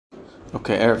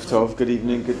Okay, Erev Tov, good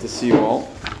evening, good to see you all.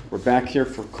 We're back here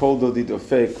for Dodi,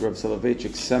 Dofek, Rav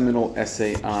Soloveitchik's seminal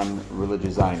essay on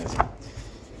religious Zionism.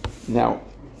 Now,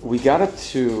 we got up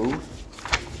to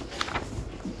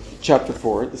chapter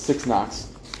 4, the 6 knocks,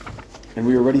 and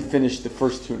we already finished the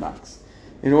first 2 knocks.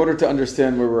 In order to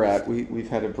understand where we're at, we've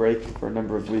had a break for a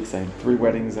number of weeks. I had 3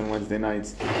 weddings on Wednesday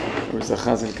nights. There was a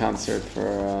chazan concert for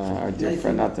our dear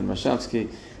friend Natan Mashavsky.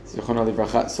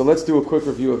 So let's do a quick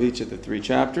review of each of the 3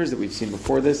 chapters that we've seen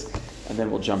before this, and then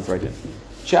we'll jump right in.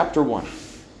 Chapter 1.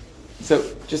 So,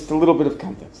 just a little bit of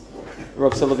context.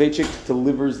 Rav Soloveitchik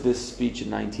delivers this speech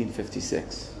in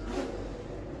 1956,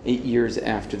 8 years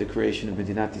after the creation of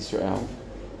Medinat Yisrael.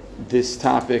 This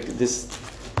topic,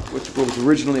 which was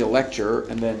originally a lecture,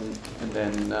 and then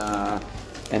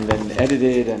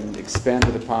edited and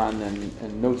expanded upon,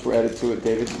 and notes were added to it.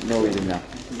 David, no reading now.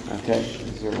 Okay,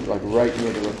 so we're like right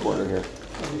near the recorder here.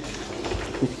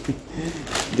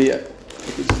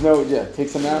 Take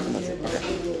some out and that's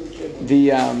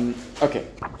it. Okay.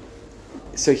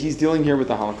 So he's dealing here with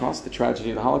the Holocaust, the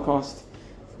tragedy of the Holocaust,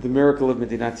 the miracle of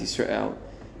Medinat Yisrael,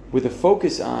 with a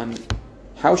focus on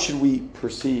how should we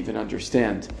perceive and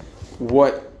understand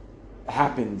what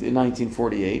happened in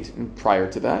 1948 and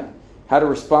prior to that, how to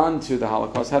respond to the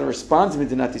Holocaust, how to respond to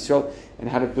Medinat Yisrael, and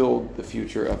how to build the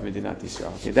future of Medinat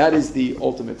Yisrael. Okay, that is the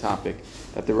ultimate topic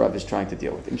that the Rav is trying to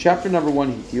deal with. In chapter number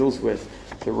 1, he deals with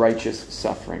the righteous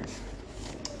suffering.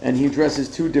 And he addresses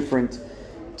two different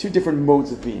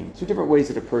modes of being, 2 different ways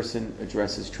that a person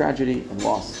addresses tragedy and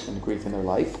loss and grief in their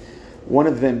life. One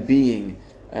of them being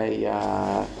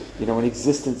an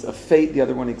existence of fate, the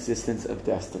other one existence of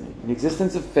destiny. An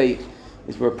existence of fate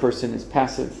is where a person is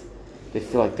passive. They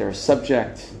feel like they're a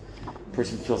subject. The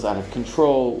person feels out of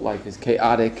control. Life is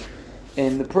chaotic.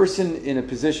 And the person in a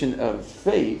position of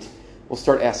fate will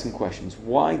start asking questions.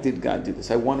 Why did God do this?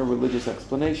 I want a religious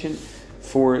explanation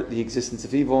for the existence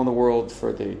of evil in the world,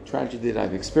 for the tragedy that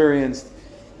I've experienced.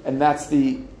 And that's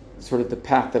the sort of the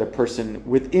path that a person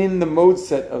within the mode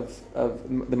set of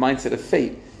the mindset of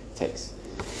fate takes.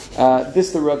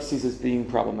 This the Rav sees as being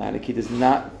problematic. He does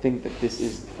not think that this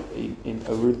is a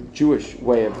Jewish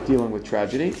way of dealing with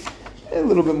tragedy, a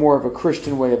little bit more of a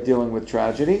Christian way of dealing with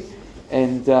tragedy.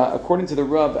 And according to the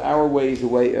Rav, our way is a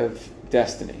way of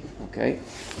destiny. Okay?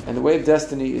 And the way of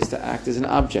destiny is to act as an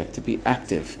object, to be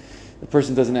active. The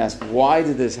person doesn't ask, why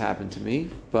did this happen to me?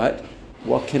 But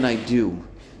what can I do?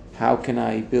 How can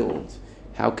I build?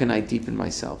 How can I deepen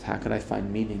myself? How can I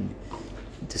find meaning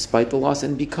despite the loss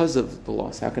and because of the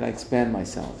loss? How can I expand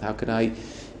myself? How can I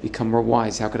become more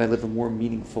wise? How can I live a more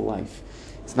meaningful life?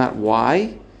 It's not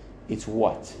why, it's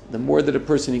what. The more that a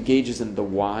person engages in the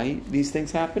why these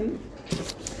things happen,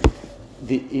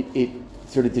 it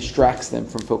sort of distracts them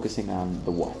from focusing on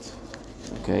the what.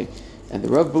 Okay? And the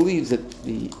Rav believes that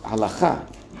the halacha,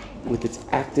 with its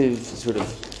active, sort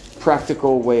of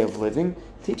practical way of living,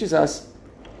 teaches us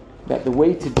that the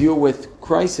way to deal with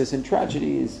crisis and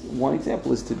tragedy is, one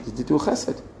example is to do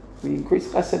chesed. We increase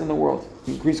chesed in the world,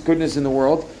 we increase goodness in the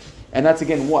world, and that's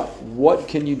again what? What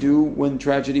can you do when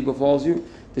tragedy befalls you?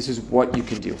 This is what you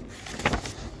can do.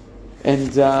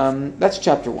 And that's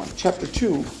chapter 1. Chapter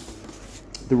 2,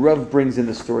 the Rav brings in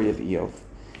the story of Eov,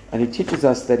 and he teaches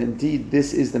us that indeed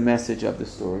this is the message of the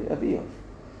story of Eov.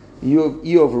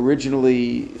 Eov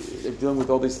originally, they're dealing with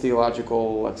all these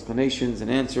theological explanations and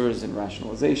answers and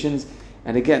rationalizations,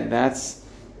 and again, that's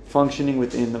functioning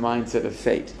within the mindset of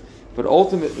fate. But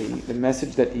ultimately, the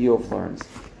message that Eov learns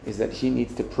is that he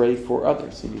needs to pray for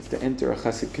others. He needs to enter a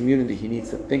chassid community. He needs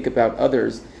to think about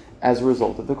others as a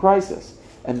result of the crisis.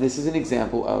 And this is an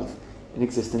example of an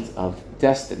existence of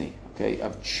destiny, okay,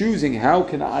 of choosing how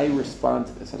can I respond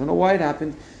to this. I don't know why it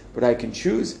happened, but I can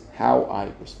choose how I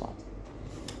respond.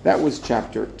 That was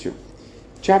chapter 2.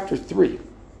 Chapter 3,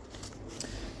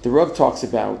 the Rav talks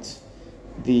about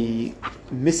the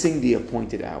missing the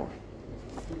appointed hour.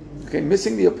 Okay,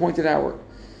 missing the appointed hour.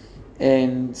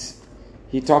 And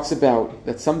he talks about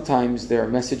that sometimes there are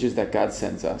messages that God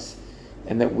sends us,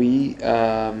 and that we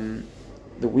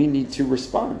need to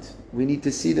respond. We need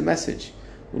to see the message.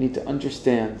 We need to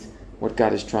understand what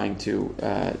God is trying to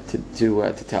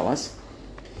tell us.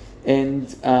 And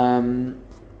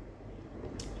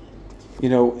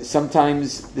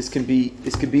sometimes this could be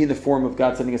in the form of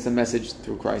God sending us a message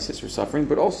through crisis or suffering,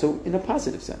 but also in a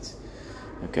positive sense.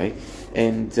 Okay,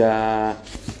 and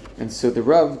so the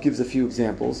Rav gives a few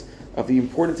examples of the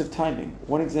importance of timing.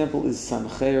 One example is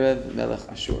Sancherev Melech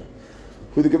Ashur,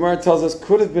 who the Gemara tells us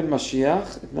could have been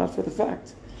Mashiach if not for the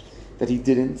fact that he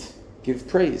didn't give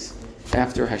praise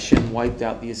after Hashem wiped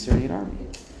out the Assyrian army.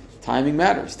 Timing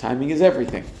matters. Timing is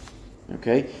everything.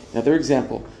 Okay? Another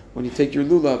example. when you take your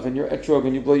lulav and your etrog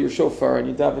and you blow your shofar and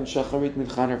you daven shacharit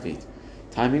mincha and arvit.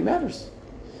 Timing matters.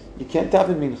 You can't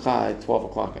daven mincha at 12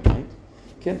 o'clock at night.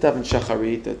 You can't daven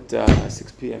shacharit at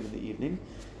 6 p.m. in the evening.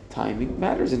 Timing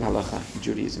matters in halacha, in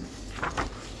Judaism.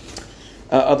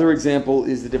 Other example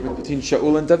is the difference between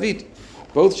Shaul and David.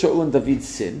 Both Shaul and David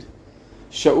sin.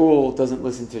 Shaul doesn't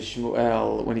listen to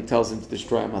Shmuel when he tells him to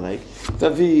destroy Amalek.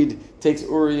 David takes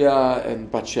Uriah and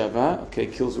Bathsheba,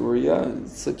 kills Uriah and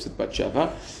sleeps with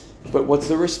Bathsheba. But what's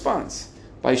the response?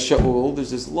 By Shaul,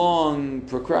 there's this long,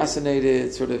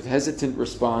 procrastinated, sort of hesitant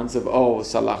response of,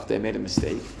 salachte, I made a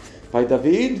mistake. By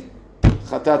David,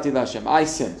 chatati l'Hashem, I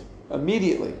sinned.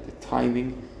 Immediately, the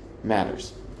timing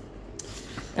matters.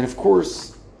 And of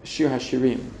course, Shir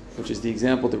HaShirim, which is the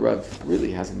example the Rav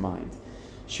really has in mind.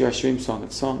 Shir HaShirim, Song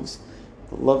of Songs,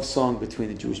 the love song between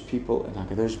the Jewish people and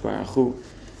HaKadosh Baruch Hu.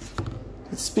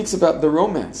 It speaks about the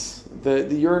romance,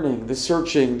 the yearning, the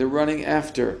searching, the running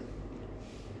after,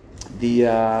 the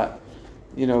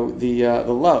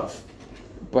love.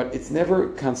 But it's never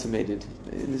consummated.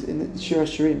 In the Shir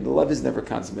HaShirim, the love is never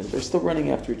consummated. They're still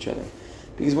running after each other.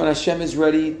 Because when Hashem is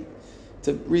ready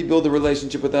to rebuild the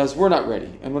relationship with us, we're not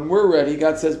ready. And when we're ready,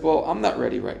 God says, well, I'm not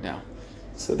ready right now.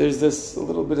 So there's a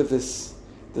little bit of this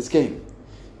game.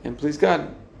 And please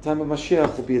God, time of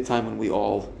Mashiach will be a time when we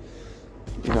all,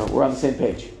 we're on the same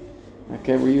page.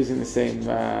 Okay, we're using the same,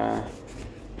 the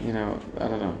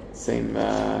same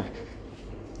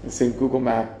Google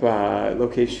Map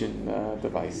location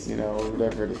device,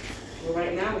 whatever it is. Well,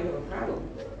 right now we have a problem.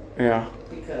 Yeah.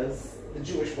 Because the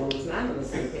Jewish world is not on the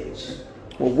same page.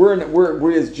 Well,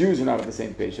 we as Jews are not on the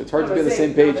same page. So it's hard to be on the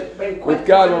same page with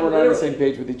God when we're not on the same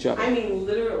page with each other. I mean,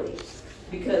 literally,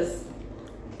 because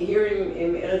here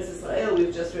in Eretz Israel,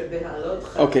 we've just read the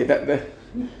Halot. Okay,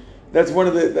 that's one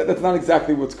of that's not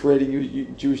exactly what's creating you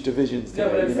Jewish divisions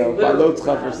today. Halot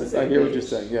versus. I hear what you're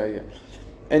saying. Yeah.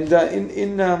 And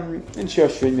in Shir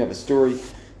HaShirim, you have a story.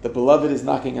 The beloved is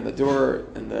knocking on the door,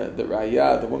 and the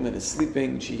Raya, the woman, is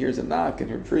sleeping. She hears a knock in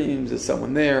her dreams. There's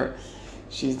someone there.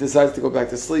 She decides to go back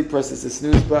to sleep, presses the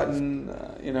snooze button,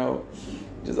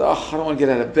 just, I don't want to get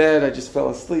out of bed, I just fell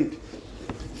asleep.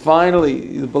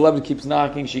 Finally, the beloved keeps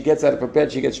knocking. She gets out of her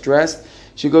bed, she gets dressed.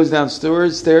 She goes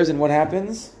downstairs, and what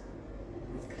happens?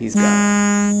 He's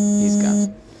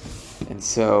gone. And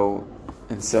so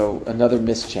another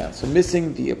missed chance. So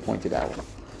missing the appointed hour.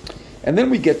 And then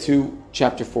we get to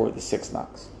chapter 4, the 6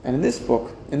 knocks. And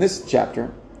in this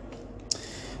chapter,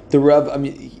 the Rav,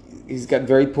 he's got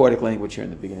very poetic language here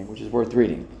in the beginning, which is worth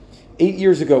reading. 8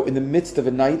 years ago, in the midst of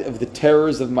a night of the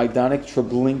terrors of Majdanek,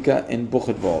 Treblinka, and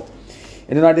Buchenwald,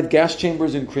 in a night of gas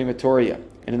chambers and crematoria,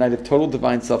 in a night of total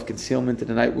divine self-concealment, in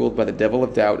a night ruled by the devil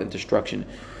of doubt and destruction,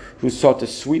 who sought to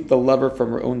sweep the lover from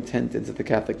her own tent into the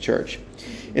Catholic Church.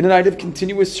 In a night of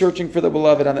continuous searching for the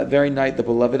beloved, on that very night, the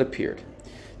beloved appeared.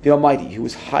 The Almighty, who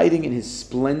was hiding in his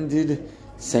splendid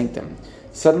sanctum,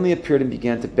 suddenly appeared and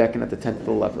began to beckon at the tent of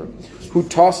the lover, who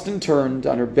tossed and turned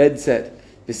on her bedset,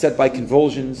 beset by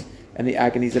convulsions and the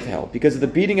agonies of hell. Because of the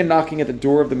beating and knocking at the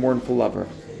door of the mournful lover,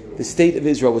 the state of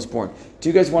Israel was born. Do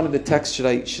you guys want the text? Should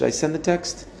I send the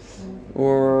text?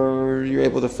 Or you're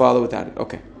able to follow without it?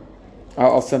 Okay.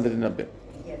 I'll send it in a bit.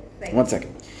 Yes, 1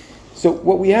 second. So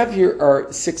what we have here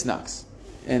are 6 knocks.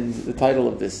 And the title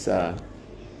of this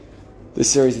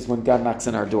series is When God Knocks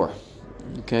on Our Door.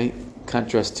 Okay?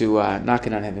 Contrast to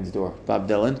knocking on heaven's door, Bob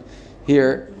Dylan.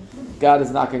 Here, God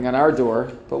is knocking on our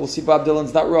door, but we'll see Bob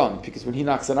Dylan's not wrong, because when he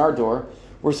knocks on our door,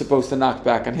 we're supposed to knock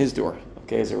back on his door,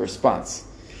 as a response.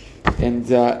 And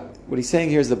what he's saying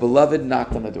here is the beloved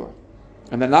knocked on the door.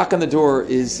 And the knock on the door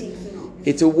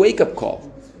it's a wake-up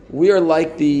call. We are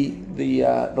like the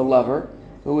lover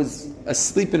who is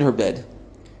asleep in her bed,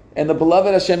 and the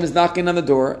beloved Hashem is knocking on the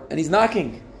door, and he's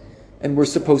knocking, and we're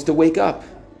supposed to wake up.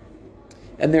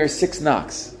 And there are 6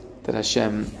 knocks that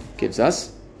Hashem gives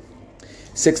us.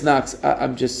 6 knocks,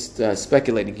 I'm just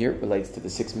speculating here, it relates to the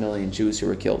 6 million Jews who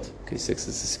were killed. 6 is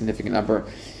a significant number.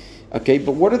 But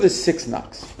what are the 6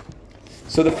 knocks?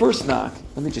 So the first knock,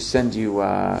 let me just send you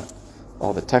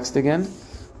all the text again.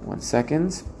 1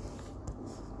 second.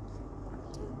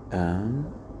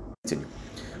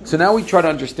 So now we try to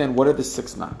understand what are the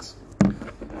 6 knocks.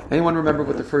 Anyone remember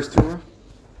what the first 2 were?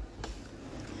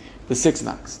 The 6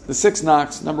 knocks. The 6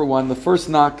 knocks, number 1, the first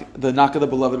knock, the knock of the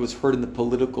beloved, was heard in the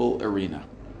political arena.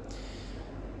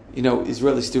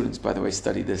 Israeli students, by the way,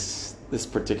 study this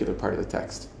particular part of the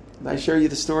text. Did I share you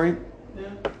the story? Yeah.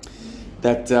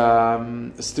 That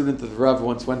a student of Rav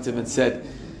once went to him and said,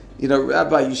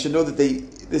 Rabbi, you should know that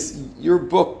your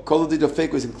book, Dodi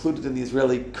Dofek, was included in the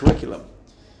Israeli curriculum.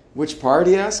 Which part,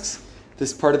 he asks?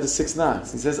 This part of the 6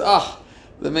 knocks. He says,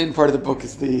 The main part of the book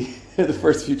is the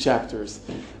first few chapters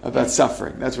about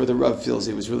suffering. That's where the Rav feels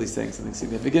he was really saying something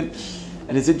significant.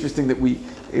 And it's interesting that we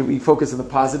focus on the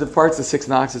positive parts, the 6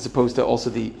 knocks, as opposed to also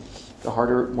the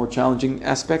harder, more challenging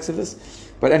aspects of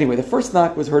this. But anyway, the first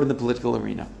knock was heard in the political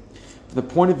arena. From the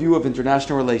point of view of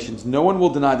international relations, no one will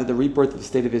deny that the rebirth of the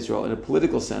State of Israel, in a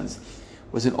political sense,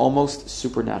 was an almost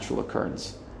supernatural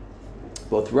occurrence.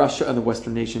 Both Russia and the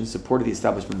Western nations supported the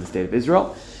establishment of the State of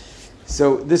Israel.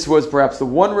 So this was perhaps the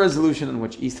one resolution in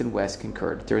which East and West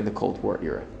concurred during the Cold War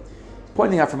era.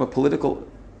 Pointing out from a political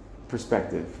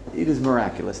perspective, it is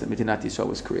miraculous that Medinat Yisrael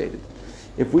was created.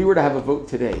 If we were to have a vote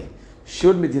today,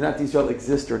 should Medinat Yisrael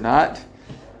exist or not,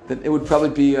 then it would probably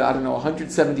be,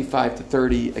 175 to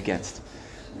 30 against.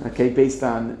 Okay, based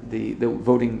on the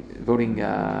voting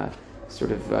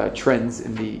trends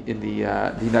in the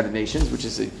United Nations, which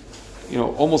is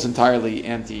almost entirely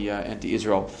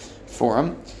anti-Israel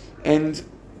forum. And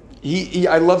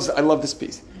I love this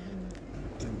piece.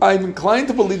 I'm inclined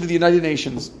to believe that the United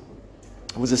Nations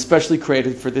was especially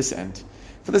created for this end,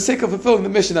 for the sake of fulfilling the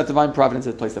mission that divine providence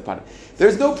had placed upon it.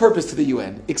 There's no purpose to the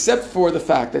UN except for the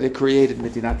fact that it created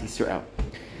Medinat Yisrael.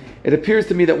 It appears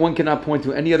to me that one cannot point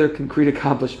to any other concrete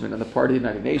accomplishment on the part of the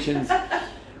United Nations.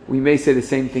 We may say the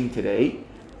same thing today.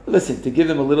 Listen, to give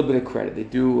them a little bit of credit, they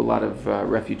do a lot of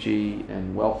refugee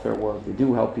and welfare work. They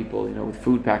do help people, with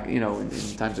food in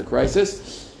times of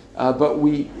crisis. But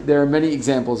there are many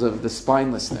examples of the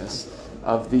spinelessness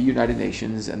of the United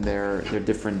Nations and their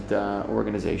different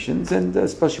organizations, and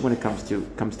especially when it comes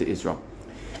to Israel.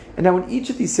 And now, in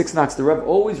each of these 6 knocks, the Rebbe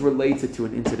always relates it to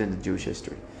an incident in Jewish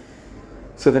history.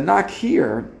 So the knock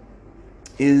here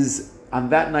is, on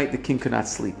that night, the king could not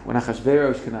sleep. When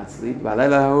Achashverosh could not sleep,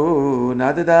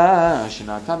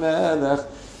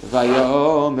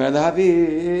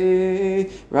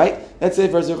 right? Let's say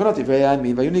he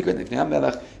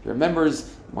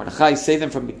remembers Mordechai saved them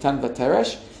from Bigtan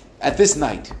Vateresh. At this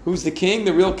night, who's the king?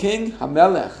 The real king?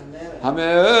 Hamelech.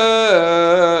 Hamelech.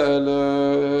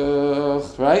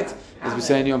 Right? As we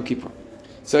say in Yom Kippur.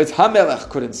 So it's Hamelech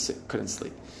couldn't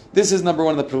sleep. This is number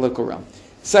one in the political realm.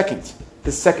 Second,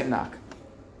 the second knock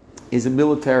is a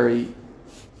military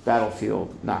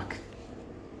battlefield knock.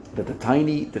 That the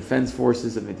tiny defense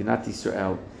forces of Medinat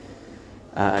Yisrael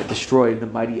destroyed the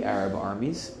mighty Arab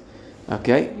armies.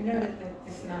 Okay?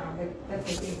 It's now, but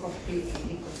that's the thing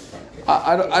completely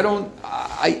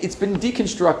deconstructed. It's been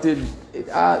deconstructed.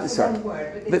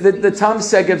 The Tom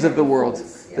Segebs of the world,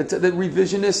 the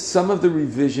revisionists, some of the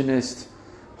revisionist,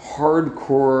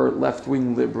 hardcore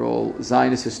left-wing liberal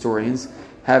Zionist historians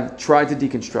have tried to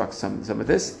deconstruct some of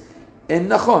this. And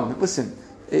Nachon, listen,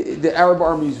 the Arab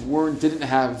armies didn't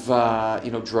have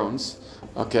drones,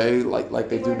 okay, like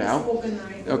they do now.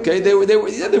 Okay, they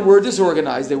were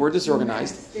disorganized. They were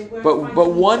disorganized, but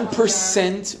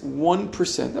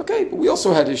 1%. Okay, but we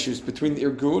also had issues between the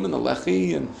Irgun and the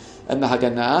Lehi and the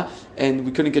Haganah, and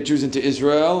we couldn't get Jews into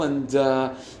Israel, and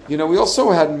we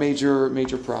also had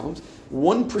major problems.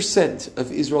 1% of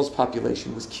Israel's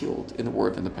population was killed in the War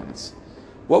of Independence.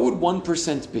 What would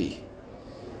 1% be?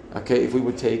 Okay, if we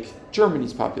would take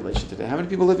Germany's population today. How many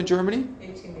people live in Germany?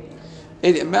 18 million.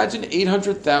 Imagine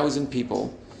 800,000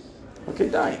 people,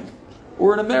 dying.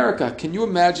 Or in America, can you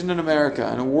imagine in America,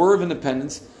 in a War of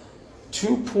Independence,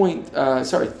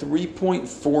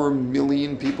 3.4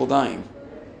 million people dying?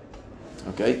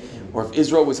 Okay? Or if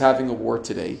Israel was having a war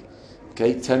today,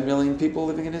 10 million people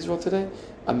living in Israel today,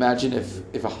 imagine if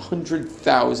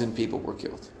 100,000 people were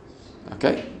killed.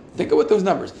 Okay? Think about those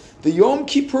numbers. The Yom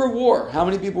Kippur War, how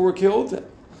many people were killed?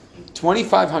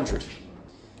 2,500.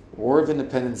 War of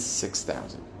Independence,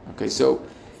 6,000. Okay, so,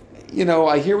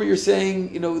 I hear what you're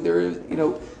saying.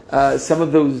 Some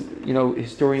of those,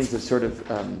 historians have sort of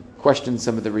questioned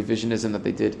some of the revisionism that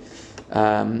they did.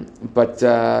 But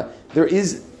there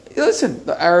is, listen,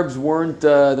 the Arabs weren't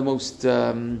the most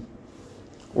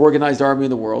organized army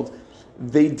in the world.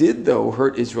 They did, though,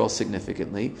 hurt Israel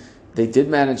significantly. They did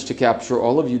manage to capture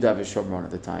all of Yudav and Shomron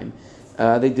at the time.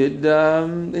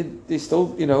 They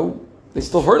still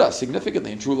hurt us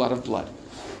significantly and drew a lot of blood.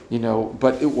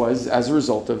 But it was as a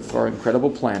result of our incredible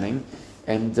planning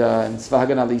and Tzva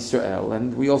Haganah Yisrael,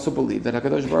 and we also believe that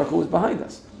HaKadosh Baruch Hu was behind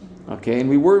us. Okay, and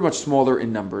we were much smaller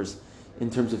in numbers in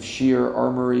terms of sheer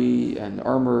armory and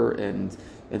armor and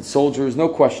soldiers, no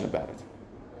question about it.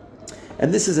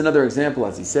 And this is another example,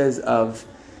 as he says, of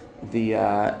the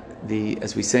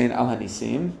as we say in Al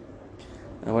Hanisim.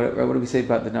 What do we say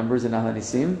about the numbers in Al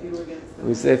Hanisim?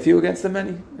 We say a few against the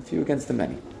many. A few against the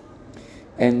many.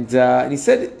 And he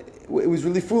said it was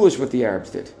really foolish what the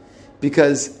Arabs did,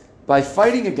 because by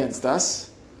fighting against us,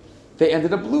 they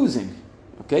ended up losing.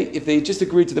 Okay, if they just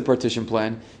agreed to the partition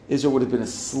plan, Israel would have been a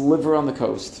sliver on the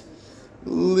coast,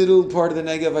 little part of the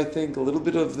Negev, I think, a little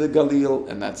bit of the Galil,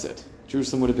 and that's it.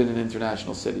 Jerusalem would have been an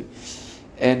international city.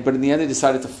 But in the end, they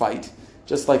decided to fight,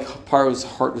 just like Paro's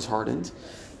heart was hardened.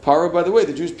 Paro, by the way,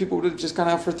 the Jewish people would have just gone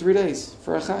out for 3 days,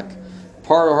 for a chag.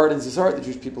 Paro hardens his heart, the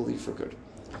Jewish people leave for good.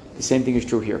 The same thing is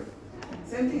true here.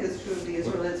 Same thing is true of the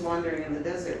Israelites wandering in the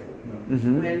desert.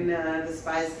 Mm-hmm. When the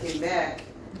spies came back,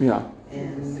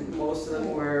 and most of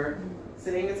them were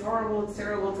saying it's horrible, it's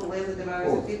terrible to land the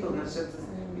devours of people. And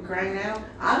you're crying now?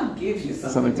 I'll give you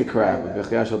something to cry about.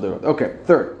 Okay,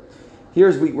 third.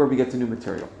 Here's where we get to new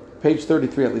material. Page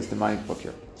 33, at least in my book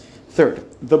here. Third,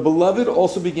 the beloved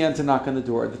also began to knock on the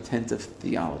door of the tent of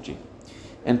theology.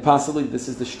 And possibly this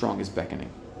is the strongest beckoning.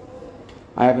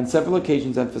 I have on several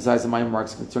occasions emphasized in my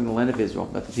remarks concerning the land of Israel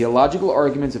that the theological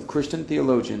arguments of Christian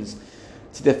theologians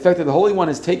to the effect that the Holy One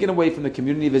has taken away from the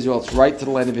community of Israel its right to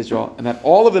the land of Israel, and that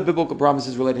all of the biblical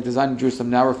promises relating to Zion and Jerusalem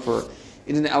now refer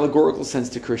in an allegorical sense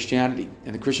to Christianity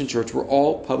and the Christian church were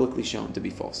all publicly shown to be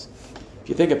false. If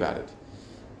you think about it,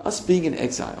 us being in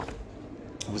exile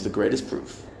was the greatest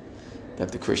proof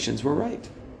that the Christians were right.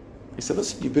 They said,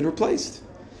 listen, you've been replaced.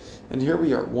 And here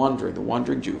we are, wandering, the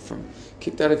wandering Jew, from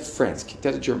kicked out of France, kicked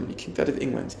out of Germany, kicked out of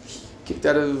England, kicked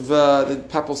out of the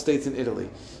Papal States in Italy,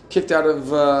 kicked out of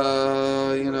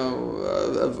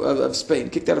Spain,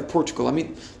 kicked out of Portugal. I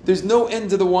mean, there's no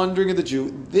end to the wandering of the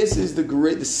Jew. This is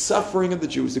the suffering of the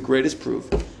Jew is the greatest proof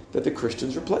that the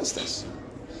Christians replaced us.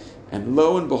 And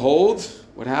lo and behold,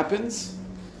 what happens?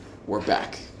 We're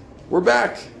back. We're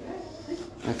back.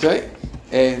 Okay?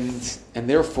 And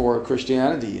therefore,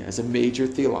 Christianity has a major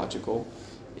theological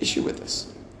issue with this.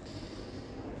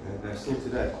 They're still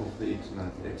today called the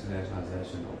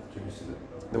internationalization of Jerusalem.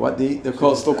 The what?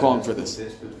 They're still calling for this.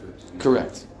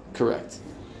 Correct.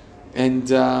 And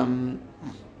so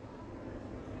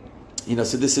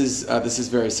this is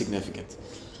very significant.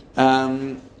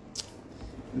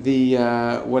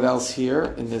 What else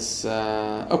here in this?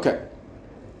 Okay.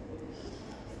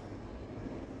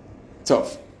 So.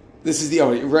 This is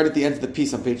right at the end of the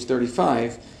piece on page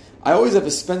 35. I always have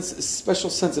a special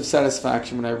sense of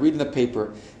satisfaction when I read in the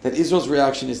paper that Israel's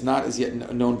reaction is not as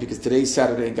yet known because today's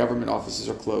Saturday and government offices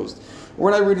are closed. Or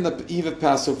when I read in the eve of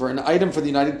Passover an item for the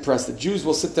United Press that Jews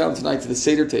will sit down tonight to the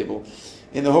Seder table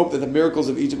in the hope that the miracles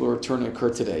of Egypt will return and occur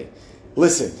today.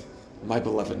 Listen, my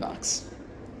beloved knocks.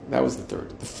 That was the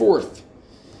third. The fourth,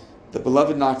 the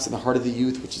beloved knocks in the heart of the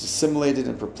youth, which is assimilated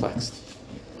and perplexed.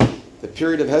 The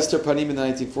period of Hester Panim in the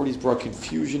 1940s brought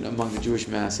confusion among the Jewish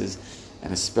masses,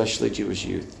 and especially Jewish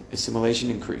youth.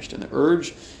 Assimilation increased, and the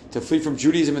urge to flee from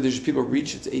Judaism and the Jewish people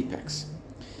reached its apex.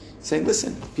 Saying,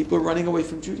 listen, people are running away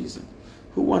from Judaism.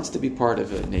 Who wants to be part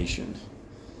of a nation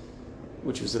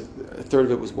which was a third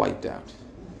of it was wiped out,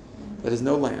 that has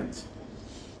no land,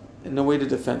 and no way to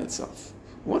defend itself?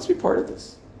 Who wants to be part of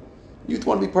this? Youth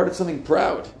want to be part of something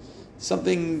proud,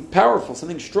 something powerful,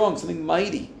 something strong, something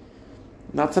mighty,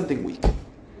 not something weak.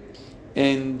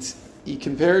 And he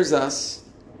compares us,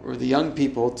 or the young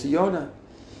people, to Yonah.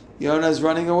 Yonah is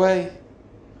running away,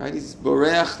 right? He's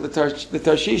boreach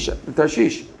l'Tarshish,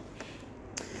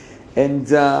 and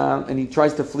he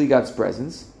tries to flee God's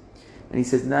presence. And he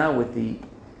says, now with the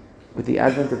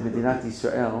advent of Medinat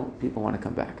Yisrael, people want to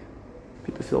come back.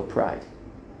 People feel pride.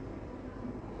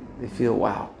 They feel,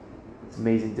 wow, it's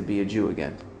amazing to be a Jew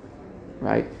again,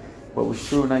 right? What was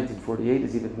true in 1948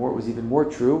 was even more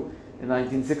true in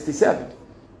 1967,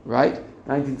 right?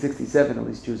 1967, at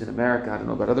least Jews in America, I don't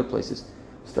know about other places,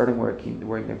 starting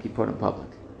wearing their kippot in public,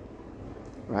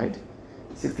 right?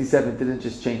 67 didn't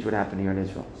just change what happened here in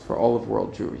Israel. It's for all of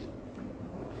world Jewry.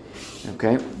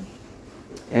 Okay?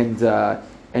 And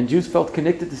Jews felt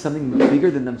connected to something bigger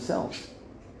than themselves.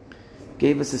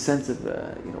 Gave us a sense of,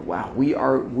 wow, we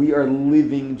are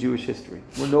living Jewish history.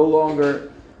 We're no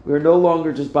longer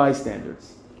just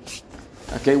bystanders.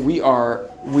 Okay, we're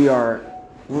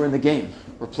in the game.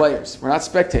 We're players. We're not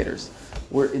spectators.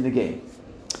 We're in the game.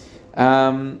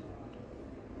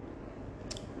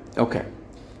 Okay,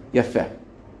 yafeh.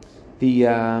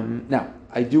 Now,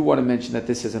 I do want to mention that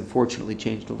this has unfortunately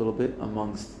changed a little bit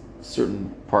amongst certain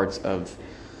parts of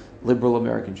liberal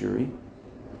American Jewry.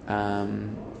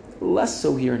 Less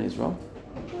so here in Israel.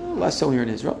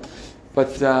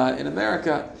 But in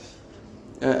America,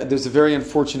 there's a very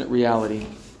unfortunate reality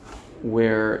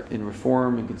where in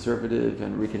Reform and Conservative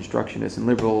and Reconstructionist and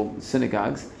liberal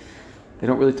synagogues, they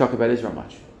don't really talk about Israel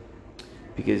much.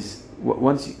 Because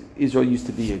once Israel used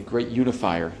to be a great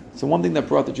unifier, so one thing that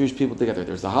brought the Jewish people together,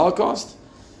 there's the Holocaust,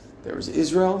 there was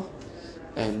Israel,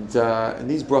 and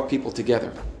these brought people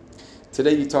together.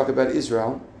 Today you talk about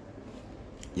Israel,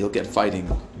 you'll get fighting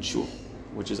in shul,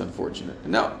 which is unfortunate.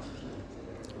 Now,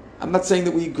 I'm not saying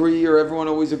that we agree or everyone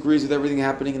always agrees with everything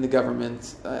happening in the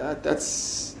government.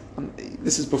 This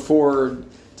is before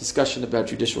discussion about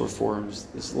judicial reforms.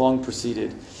 This long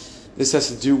preceded. This has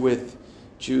to do with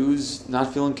Jews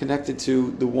not feeling connected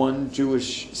to the one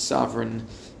Jewish sovereign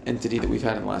entity that we've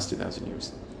had in the last 2,000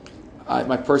 years.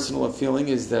 My personal feeling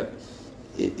is that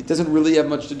it doesn't really have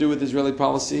much to do with Israeli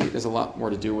policy. There's a lot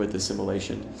more to do with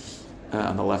assimilation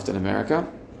on the left in America.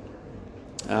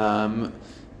 And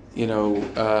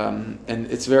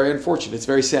it's very unfortunate. It's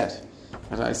very sad.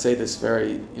 And I say this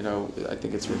very, I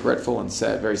think it's regretful and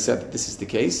sad, very sad that this is the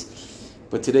case.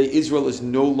 But today Israel is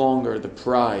no longer the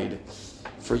pride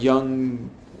for young,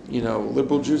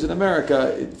 liberal Jews in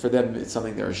America. For them, it's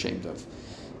something they're ashamed of.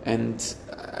 And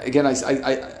again,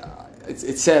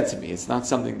 it's sad to me. It's not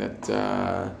something that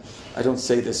I don't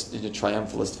say this in a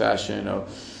triumphalist fashion.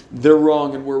 They're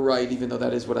wrong and we're right, even though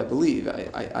that is what I believe.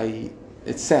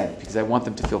 It's sad because I want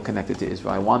them to feel connected to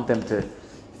Israel. I want them to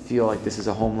feel like this is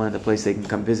a homeland, a place they can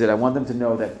come visit. I want them to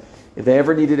know that if they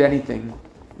ever needed anything,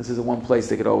 this is the one place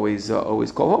they could always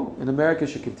call home. And America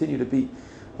should continue to be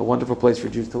a wonderful place for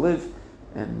Jews to live.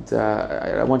 And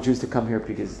I want Jews to come here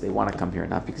because they want to come here,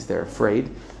 not because they're afraid,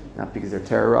 not because they're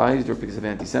terrorized or because of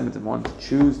anti-Semitism. I want to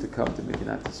choose to come to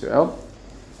Medinat Israel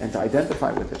and to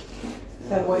identify with it.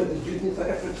 That's why the Jews in South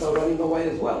Africa are running away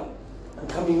as well. And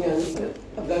coming in,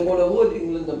 they want to avoid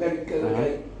England, America,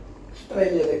 okay,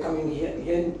 Australia, they're coming here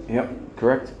again. Yep,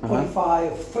 correct.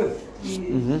 45,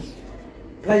 50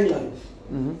 plane loads.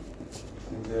 And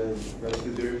the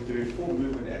reform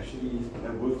movement actually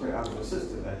worked out of the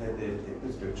system. They had their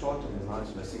Pittsburgh Charter in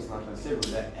 1906,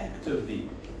 1907, that actively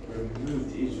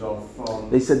removed Israel from.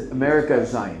 They said America is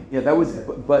Zion. Yeah, that was,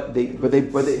 but they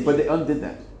undid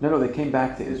that. No, they came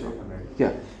back to Israel.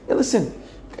 Yeah, listen,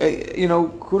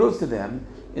 kudos to them.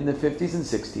 In the 50s and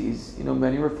 60s,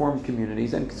 many Reformed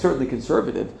communities and certainly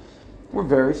conservative were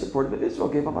very supportive of Israel.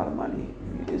 Gave a lot of money,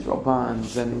 Israel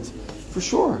bonds, and for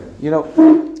sure,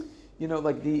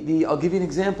 like I'll give you an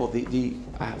example. For the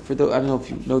I don't know if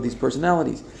you know these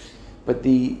personalities, but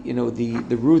the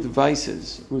Ruth Weiss,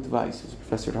 who's a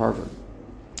professor at Harvard,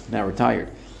 now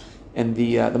retired, and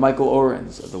the Michael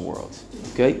Orens of the world.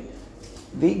 Okay,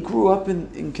 they grew up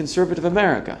in conservative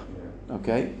America.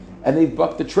 Okay, and they've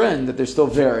bucked the trend that they're still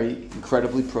very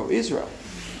incredibly pro-Israel.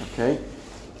 Okay,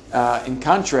 in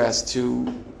contrast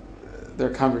to their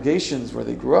congregations where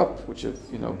they grew up, which have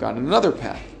gone in another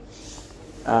path.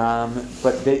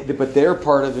 But they're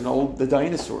part of the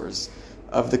dinosaurs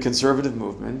of the conservative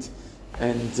movement,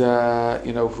 and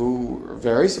who are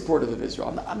very supportive of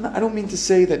Israel. I don't mean to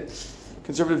say that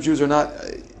conservative Jews are not.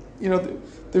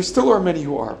 There still are many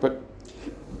who are, but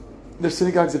their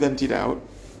synagogues have emptied out,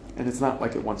 and it's not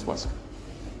like it once was.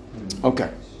 Okay.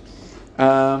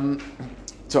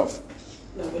 Tough.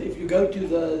 No, but if you go to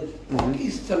the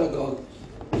East Synagogue,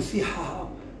 you see how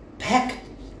packed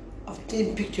of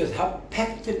 10 pictures, how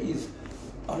packed it is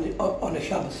on a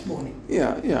Shabbos morning.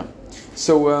 Yeah.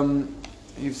 So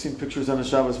you've seen pictures on a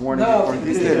Shabbos morning? No, or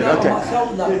these okay.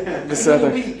 Myself, no.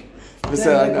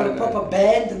 They've got a proper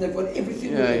band and they've got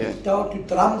everything. Down to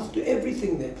drums, to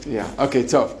everything there. Yeah. Okay.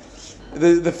 Tough.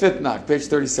 The fifth knock, page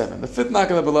 37. The fifth knock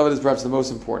of the beloved is perhaps the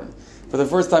most important. For the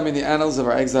first time in the annals of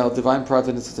our exile, divine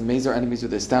providence has amazed our enemies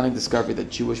with the astounding discovery that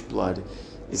Jewish blood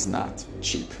is not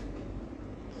cheap.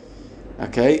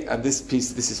 Okay, and this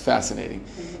is fascinating.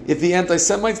 If the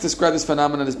anti-Semites describe this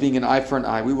phenomenon as being an eye for an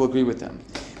eye, we will agree with them.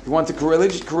 If we want to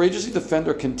courageously defend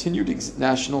our continued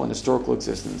national and historical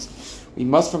existence, we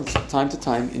must from time to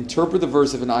time interpret the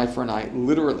verse of an eye for an eye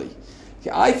literally.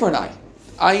 Okay, eye for an eye,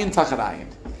 ayin tachat ayin,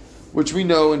 which we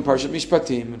know in Parshat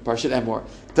Mishpatim and Parshat Emor,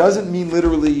 doesn't mean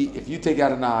literally, if you take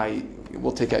out an eye,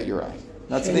 we'll take out your eye.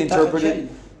 That's how they interpret it.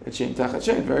 It's Shem Tachat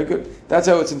Shem. Very good. That's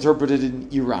how it's interpreted in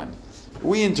Iran.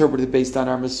 We interpret it based on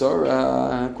our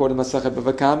Masorah, quoting Masachet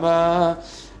Bava Kama,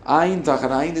 Ayin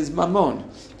Tachat Ayin is Mammon.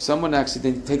 Someone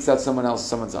actually takes out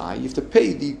someone's eye. You have to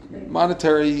pay the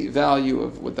monetary value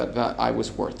of what that eye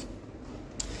was worth.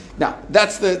 Now,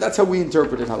 that's how we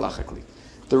interpret it halachically.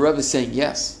 The Rav is saying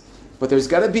yes. But there's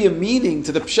got to be a meaning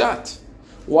to the pshat.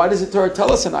 Why does the Torah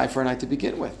tell us an eye for an eye to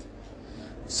begin with?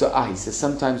 So he says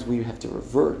sometimes we have to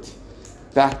revert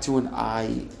back to an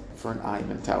eye for an eye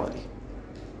mentality.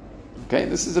 Okay,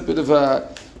 this is a bit of a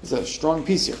strong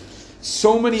piece here.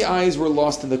 So many eyes were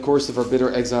lost in the course of our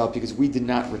bitter exile because we did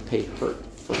not repay hurt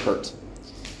for hurt.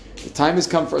 The time has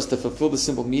come for us to fulfill the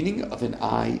simple meaning of an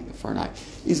eye for an eye.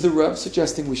 Is the Rav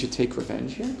suggesting we should take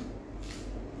revenge here?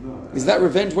 No. Is that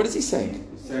revenge? What is he saying?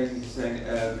 He's saying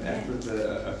act with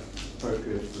a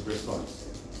appropriate response.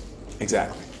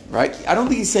 Exactly. right? I don't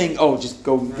think he's saying, "Oh, just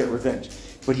go get revenge."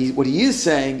 But what he is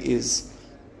saying is,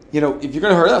 if you're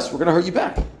going to hurt us, we're going to hurt you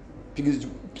back, because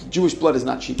Jewish blood is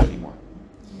not cheap anymore.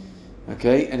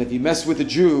 Okay, and if you mess with a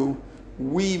Jew,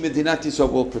 we Medinat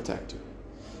Yisrael will protect you.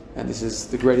 And this is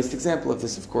the greatest example of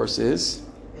this, of course, is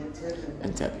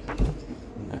Entebbe.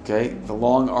 Okay, the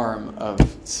long arm of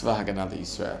Tzva Haganah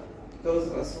Yisrael. Those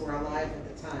of us who were alive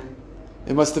at the time.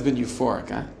 It must have been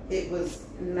euphoric, huh? It was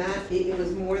not. It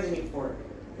was more than euphoric.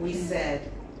 We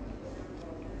said.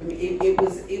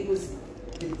 It was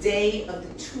the day of the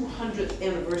 200th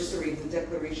anniversary of the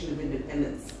Declaration of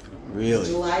Independence. Really?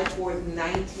 July 4th,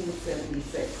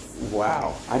 1976.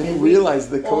 Wow, I didn't realize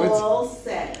the coincidence. All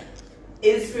said,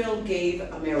 Israel gave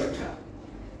America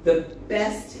the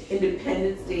best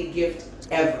Independence Day gift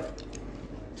ever.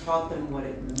 Taught them what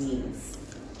it means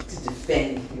to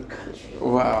defend your country.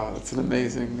 Wow, that's an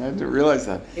amazing. I didn't realize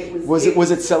that. Was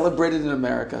it celebrated in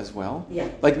America as well? Yeah.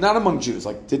 Like not among Jews.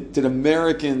 Like did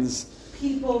Americans?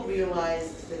 People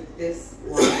realized that this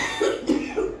was.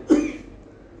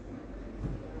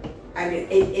 I mean,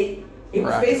 it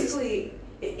was basically.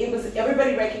 It was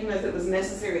everybody recognized it was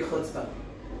necessary chutzpah.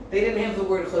 They didn't have the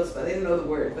word chutzpah. They didn't know the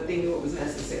word, but they knew it was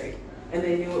necessary, and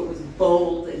they knew it was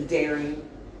bold and daring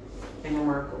and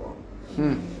remarkable.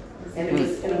 And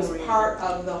it was part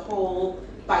of the whole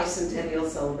bicentennial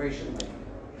celebration. Like,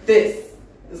 this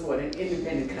is what an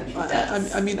independent country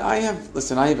does. I mean, I have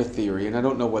a theory, and I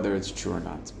don't know whether it's true or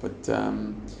not, but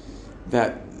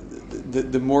that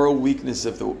the moral weakness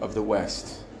of the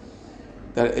West,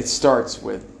 that it starts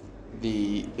with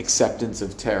the acceptance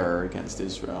of terror against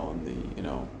Israel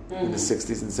in the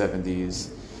 60s and 70s.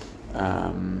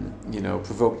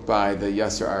 Provoked by the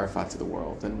Yasser Arafat of the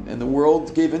world. And the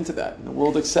world gave into that, and the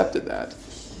world accepted that.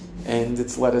 And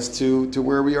it's led us to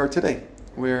where we are today,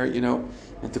 where,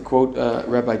 and to quote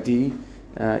Rabbi D,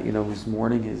 who's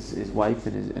mourning his wife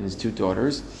and his two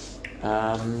daughters,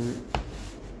 the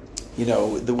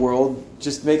world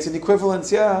just makes an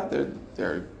equivalence. Yeah,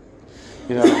 they're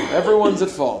everyone's at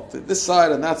fault, this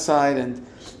side and that side, and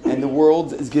the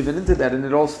world is given into that. And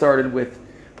it all started with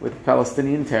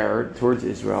Palestinian terror towards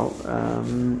Israel,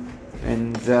 and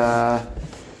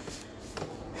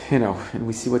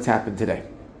we see what's happened today.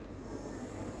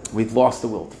 We've lost the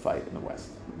will to fight in the West.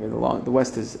 The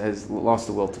West has lost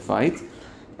the will to fight.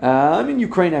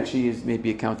 Ukraine actually is maybe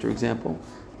a counterexample,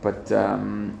 but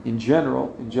in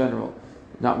general,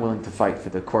 not willing to fight for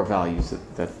the core values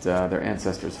that their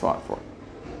ancestors fought for.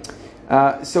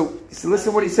 So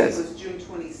listen what he says. It was June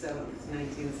 27th,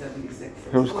 1976.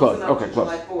 It was close. Okay, close.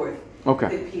 July 4th.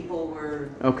 Okay. That people were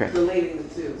relating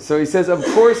the two. So he says, of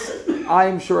course, I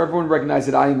am sure everyone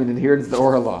recognizes that I am an adherent to the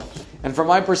Orah law. And from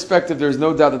my perspective, there is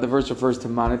no doubt that the verse refers to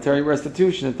monetary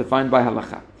restitution as defined by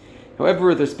halakha. However,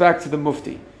 with respect to the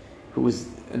Mufti, who was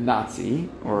a Nazi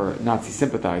or Nazi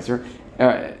sympathizer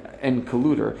and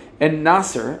colluder, and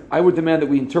Nasser, I would demand that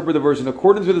we interpret the verse in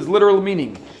accordance with its literal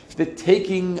meaning, the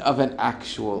taking of an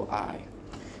actual eye.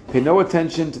 Pay no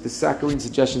attention to the saccharine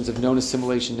suggestions of known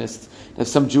assimilationists, of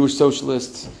some Jewish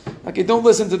socialists. Okay, don't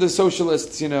listen to the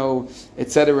socialists,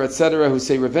 etc., who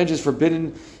say revenge is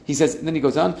forbidden. He says, and then he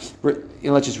goes on,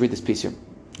 let's just read this piece here.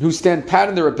 Who stand pat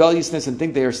in their rebelliousness and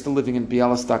think they are still living in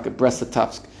Bialystok at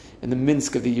Brest-Litovsk in the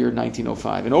Minsk of the year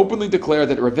 1905, and openly declare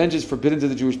that revenge is forbidden to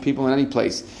the Jewish people in any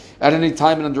place, at any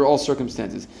time and under all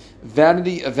circumstances.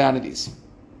 Vanity of vanities.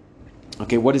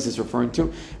 Okay, what is this referring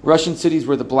to? Russian cities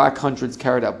where the Black Hundreds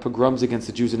carried out pogroms against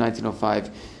the Jews in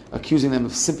 1905, accusing them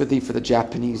of sympathy for the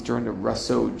Japanese during the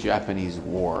Russo-Japanese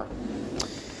War.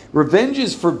 Revenge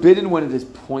is forbidden when it is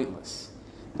pointless,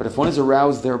 but if one is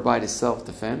aroused thereby to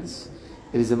self-defense,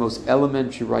 it is the most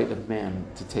elementary right of man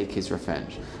to take his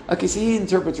revenge. Okay, so he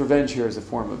interprets revenge here as a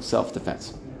form of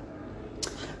self-defense.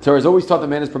 Torah has always taught that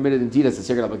man is permitted indeed as a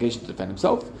sacred obligation to defend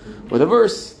himself. Or the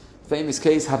verse, famous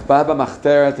case, Hababa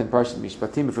Machteret in Parshat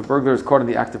Mishpatim, if a burglar is caught in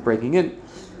the act of breaking in,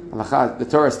 the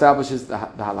Torah establishes the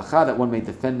halakha that one may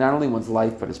defend not only one's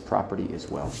life but his property as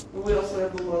well. We also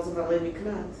have the laws about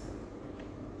miklat.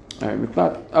 All right,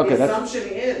 miklat. Okay, the assumption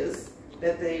is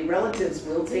that the relatives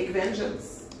will take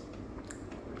vengeance.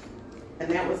 And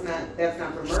that's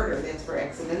not for murder, that's for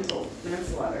accidental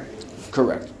manslaughter.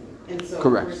 Correct. And so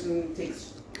Correct. the person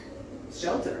takes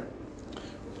shelter.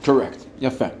 Correct.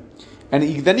 Yafeh. And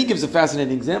then he gives a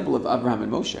fascinating example of Abraham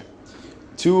and Moshe.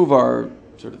 Two of our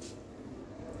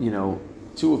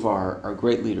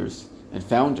great leaders and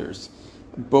founders,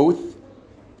 both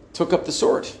took up the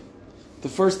sword. The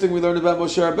first thing we learned about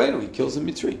Moshe Rabbeinu, he kills a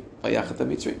Mitzri, Vayachat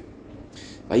HaMitzri.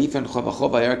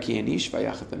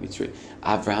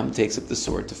 Abraham takes up the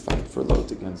sword to fight for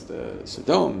Lot against the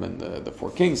Sodom and the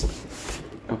four kings.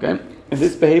 Okay? And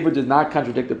this behavior does not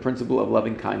contradict the principle of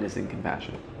loving kindness and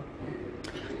compassion.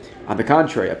 On the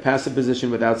contrary, a passive position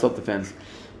without self-defense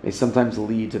may sometimes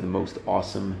lead to the most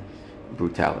awesome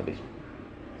brutality.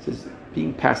 It says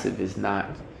being passive is not,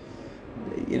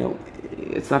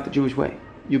 it's not the Jewish way.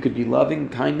 You could be loving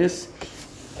kindness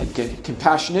and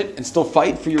compassionate and still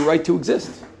fight for your right to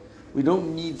exist. We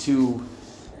don't need to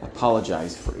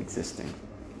apologize for existing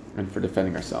and for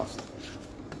defending ourselves,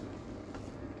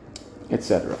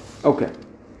 etc. Okay.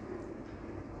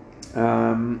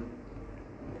 And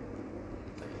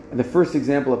the first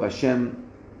example of Hashem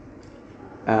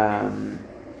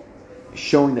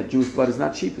showing that Jewish blood is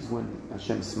not cheap is when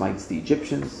Hashem smites the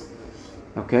Egyptians.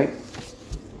 Okay?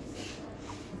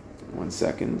 1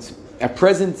 second. At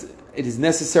present, it is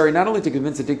necessary not only to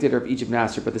convince the dictator of Egypt,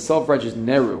 Nasser, but the self-righteous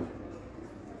Nehru.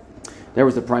 There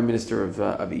was the prime minister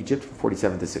of Egypt from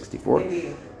 47 to 64.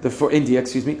 India,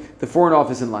 the Foreign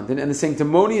Office in London, and the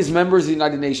sanctimonious members of the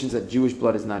United Nations that Jewish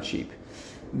blood is not cheap.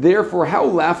 Therefore, how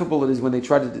laughable it is when they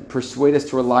try to persuade us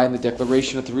to rely on the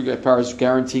declaration of the three great powers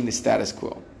guaranteeing the status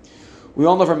quo. We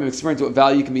all know from experience what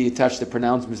value can be attached to the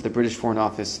pronouncements of the British Foreign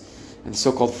Office and the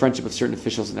so-called friendship of certain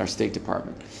officials in our State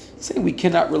Department. Saying we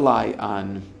cannot rely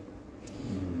on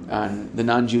the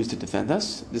non-Jews to defend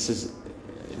us. This is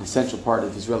an essential part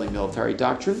of Israeli military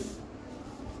doctrine.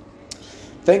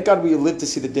 Thank God we live to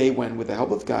see the day when, with the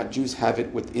help of God, Jews have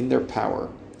it within their power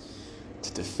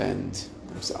to defend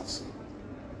themselves.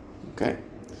 Okay?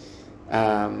 If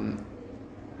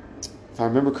I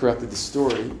remember correctly, the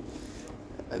story,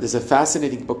 there's a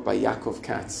fascinating book by Yaakov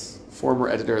Katz, former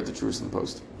editor of the Jerusalem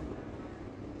Post,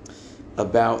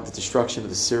 about the destruction of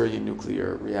the Syrian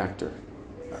nuclear reactor.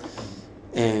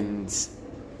 And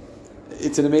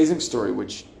it's an amazing story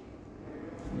which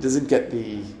doesn't get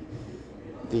the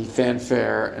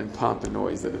fanfare and pomp and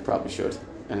noise that it probably should,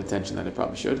 and attention that it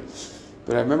probably should.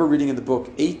 But I remember reading in the book,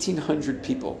 1,800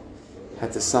 people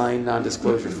had to sign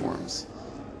non-disclosure forms.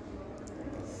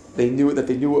 They knew that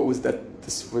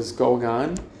this was going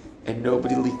on, and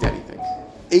nobody leaked anything.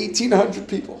 1,800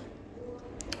 people.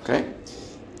 Okay?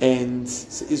 And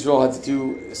Israel had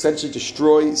to essentially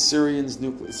destroy Syria's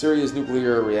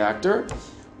nuclear reactor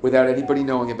without anybody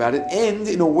knowing about it, and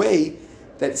in a way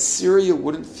that Syria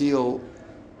wouldn't feel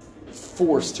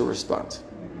forced to respond.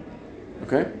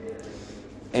 Okay?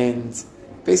 And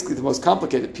basically the most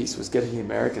complicated piece was getting the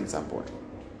Americans on board.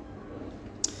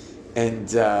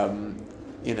 And,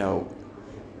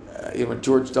 when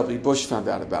George W. Bush found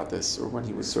out about this, or when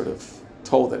he was sort of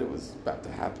told that it was about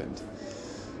to happen,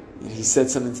 he said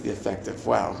something to the effect of,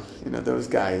 wow, those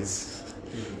guys,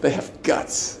 they have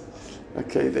guts.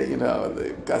 Okay, they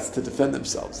guts to defend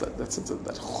themselves. That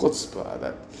chutzpah,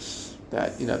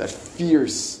 that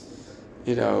fierce,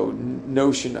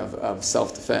 notion of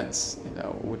self-defense.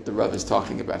 What the Rav is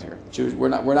talking about here. Jews, we're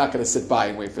not going to sit by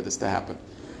and wait for this to happen.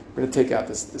 We're going to take out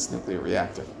this nuclear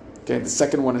reactor. Okay, the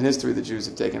second one in history the Jews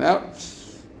have taken out,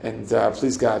 and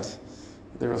please God,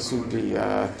 there will soon be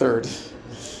a third.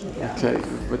 Okay,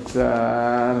 but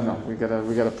I don't know. We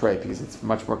gotta pray because it's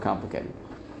much more complicated.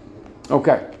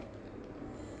 Okay.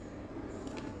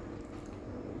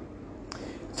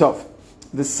 So,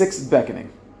 the sixth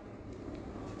beckoning.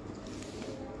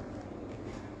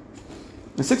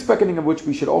 The sixth beckoning, of which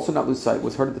we should also not lose sight,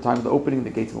 was heard at the time of the opening of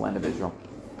the gates of the land of Israel.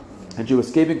 A Jew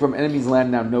escaping from enemy's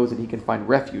land now knows that he can find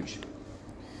refuge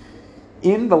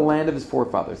in the land of his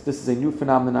forefathers. This is a new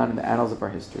phenomenon in the annals of our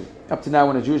history. Up to now,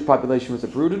 when a Jewish population was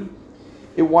uprooted,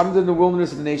 it wandered in the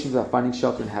wilderness of the nations without finding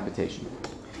shelter and habitation.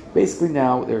 Basically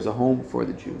now, there's a home for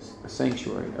the Jews, a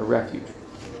sanctuary, a refuge.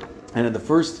 And in the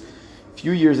first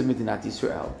few years of Medinat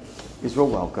Israel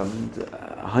welcomed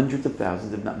hundreds of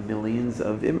thousands, if not millions,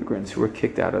 of immigrants who were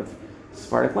kicked out of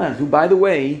Sephardic lands, who, by the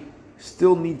way,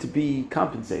 still need to be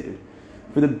compensated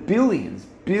for the billions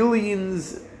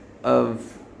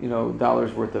of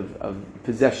dollars worth of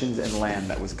possessions and land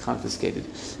that was confiscated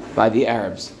by the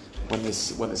Arabs when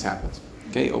this happened.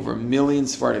 Okay, over 1 million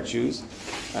Sephardic Jews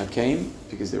came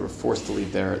because they were forced to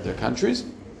leave their countries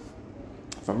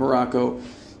from Morocco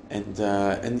and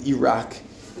Iraq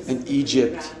and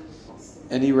Egypt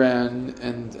and Iran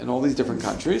and all these different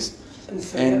countries,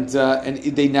 and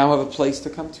they now have a place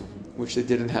to come to, which they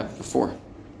didn't have before.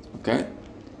 Okay.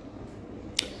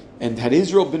 And had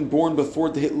Israel been born before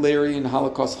the Hitlerian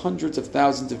Holocaust, hundreds of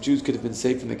thousands of Jews could have been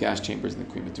saved from the gas chambers and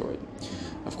the crematorium.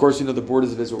 Of course, the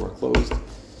borders of Israel were closed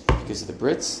because of the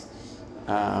Brits.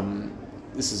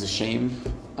 This is a shame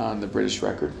on the British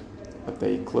record, but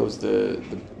they closed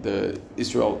the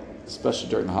Israel, especially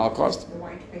during the Holocaust. The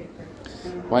white paper.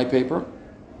 White paper.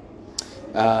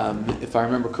 If I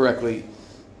remember correctly,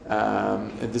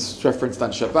 and this is referenced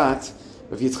on Shabbat,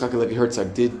 Rav Yitzchak Levi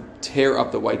Herzog did tear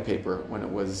up the white paper when it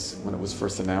was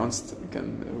first announced.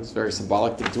 Again, it was very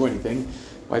symbolic, didn't do anything.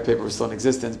 White paper was still in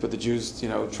existence, but the Jews,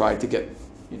 tried to get,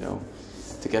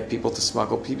 to get people to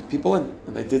smuggle people in,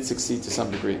 and they did succeed to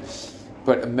some degree.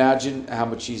 But imagine how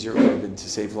much easier it would have been to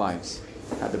save lives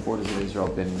had the borders of Israel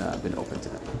been open to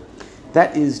them.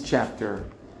 That is chapter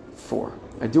 4.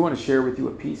 I do want to share with you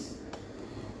a piece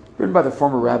written by the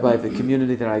former rabbi of the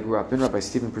community that I grew up in, Rabbi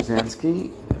Stephen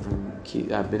Przansky from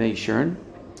B'nai Shern,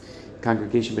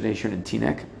 Congregation B'nai Shern in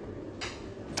Teaneck.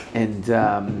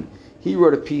 And he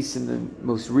wrote a piece in the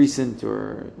most recent,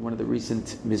 or one of the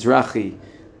recent Mizrahi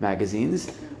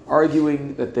magazines,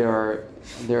 arguing that there are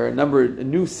a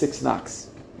new 6 knocks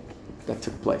that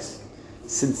took place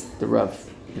since the Rav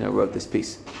wrote this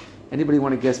piece. Anybody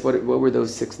want to guess what were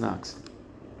those 6 knocks?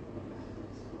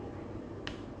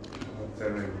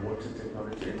 Water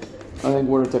technology. I think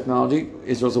water technology.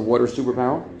 Israel's a water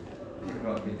superpower.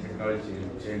 Technology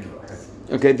in general.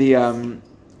 Okay, the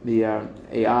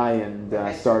AI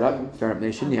and startup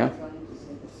nation. Yeah.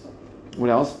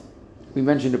 What else? We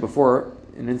mentioned it before.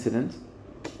 An incident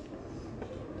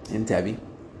in Tabi.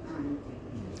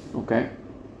 Okay.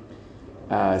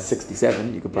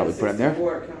 67. You could probably put in there.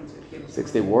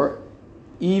 6-Day War.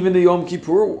 Even the Yom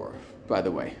Kippur War, by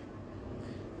the way.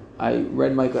 I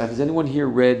read Michael. Has anyone here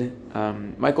read?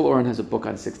 Michael Oren has a book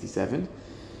on 67.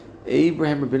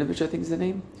 Abraham Rabinovich, I think is the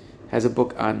name, has a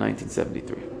book on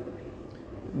 1973.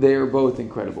 They are both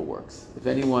incredible works. If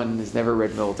anyone has never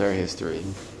read military history,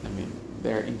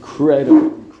 they're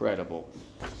incredible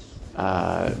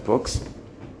books.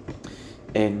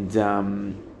 And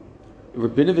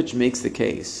Rabinovich makes the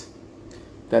case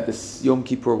that the Yom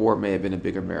Kippur War may have been a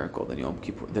bigger miracle than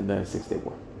the 6-Day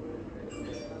War.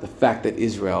 The fact that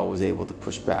Israel was able to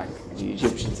push back the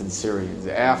Egyptians and Syrians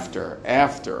after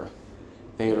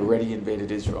they had already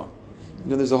invaded Israel.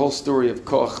 There's a whole story of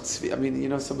Koach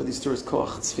Tzvika. Some of these stories,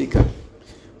 Koach Tzvika.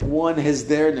 One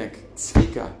Hezdernik,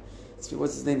 Tzvika.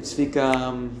 What's his name? Tzvika,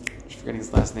 I'm forgetting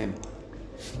his last name.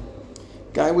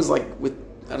 Guy was with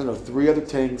 3 other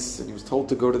tanks, and he was told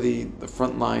to go to the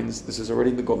front lines. This is already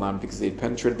in the Golan, because they had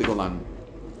penetrated the Golan.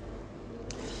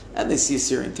 And they see a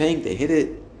Syrian tank, they hit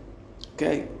it.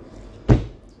 Okay,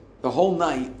 the whole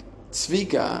night,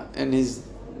 Tzvika and his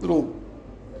little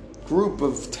group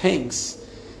of tanks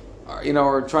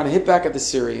are trying to hit back at the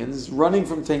Syrians, running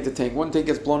from tank to tank. One tank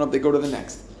gets blown up, they go to the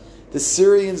next. The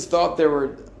Syrians thought there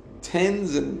were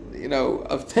tens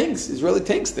of tanks, Israeli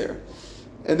tanks there.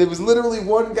 And there was literally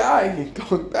one guy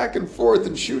going back and forth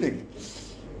and shooting.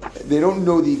 They don't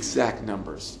know the exact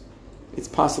numbers. It's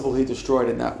possible he destroyed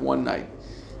in that one night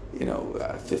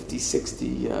 50,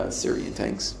 60 Syrian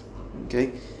tanks.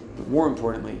 Okay? But more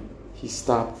importantly, he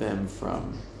stopped them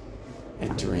from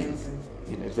advancing.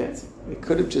 They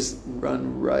could have just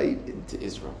run right into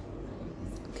Israel.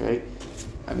 Okay?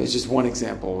 It's just one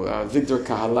example. Victor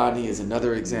Kahalani is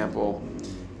another example.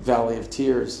 Valley of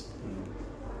Tears.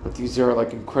 But these are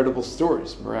incredible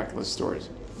stories, miraculous stories.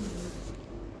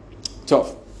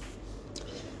 Tov.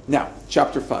 Now,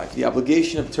 chapter 5, the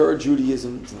obligation of Torah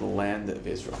Judaism to the land of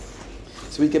Israel.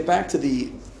 So we get back to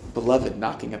the beloved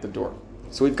knocking at the door.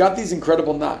 So we've got these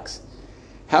incredible knocks.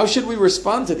 How should we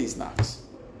respond to these knocks?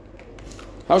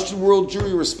 How should world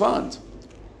Jewry respond?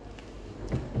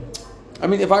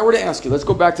 If I were to ask you, let's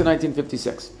go back to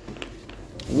 1956.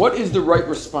 What is the right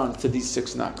response to these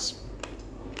 6 knocks?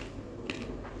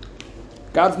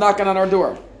 God's knocking on our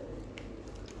door.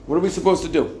 What are we supposed to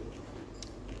do?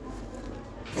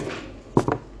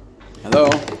 Hello?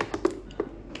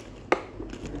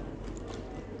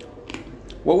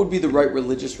 What would be the right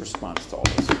religious response to all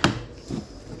this?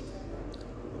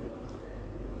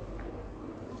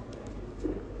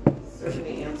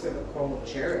 Certainly answer the call of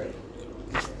charity.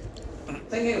 I'm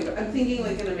thinking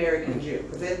like an American Jew,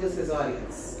 because that was his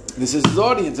audience. This is his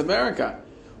audience, America.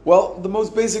 Well, the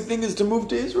most basic thing is to move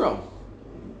to Israel.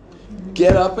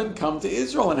 Get up and come to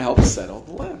Israel and help settle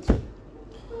the land.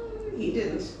 He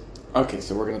didn't. Okay,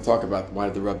 so we're going to talk about why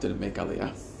the Rav didn't make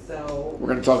Aliyah. So we're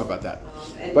going to talk about that.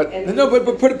 But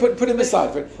put him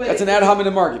aside. That's an ad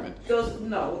hominem argument. Those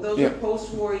are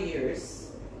post-war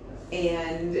years,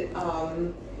 and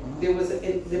there was the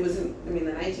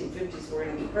 1950s were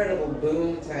an incredible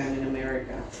boom time in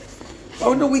America.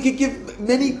 Oh no, we could give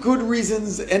many good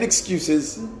reasons and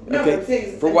excuses.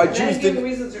 For why Jews didn't. The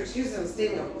reasons or excuses. I'm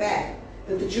stating a fact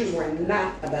that the Jews were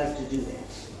not about to do that.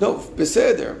 No,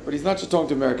 beseder, but he's not just talking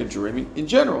to American Jewry. In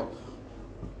general,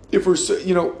 if we're,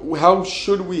 how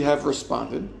should we have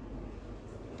responded?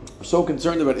 We're so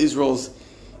concerned about Israel's,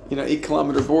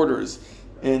 8-kilometer borders,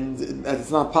 and that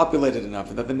it's not populated enough,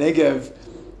 and that the Negev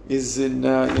is in,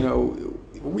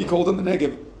 we called in the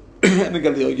Negev and the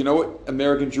Galil. You know what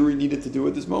American Jewry needed to do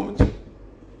at this moment?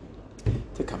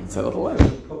 To come and settle the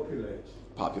land.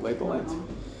 Populate the land.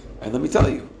 And let me tell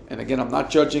you, and again, I'm not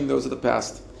judging those of the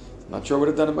past. I'm not sure I would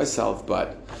have done it myself,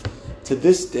 but to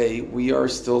this day, we are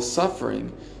still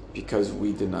suffering because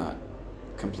we did not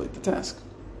complete the task.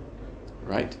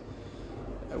 Right?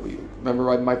 We remember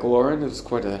Rabbi Michael Oren. It was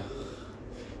quite a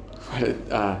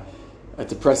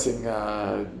depressing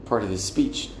part of his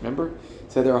speech. Remember, he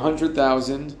said there are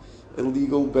 100,000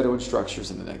 illegal Bedouin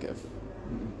structures in the Negev,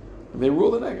 and they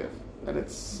rule the Negev, and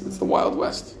it's the Wild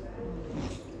West.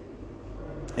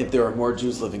 If there are more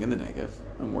Jews living in the Negev,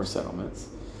 and more settlements,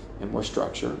 and more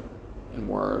structure, and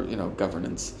more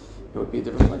governance, it would be a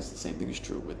different place. The same thing is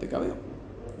true with the Galil.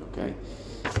 Okay,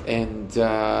 and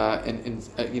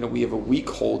we have a weak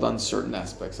hold on certain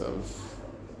aspects of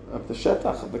the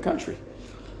shetach of the country.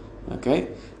 Okay,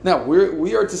 now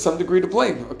we are to some degree to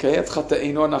blame. Okay, we live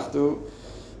in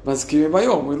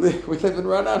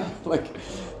Ra'anana,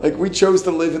 like we chose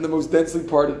to live in the most densely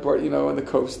parted part, on the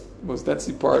coast, most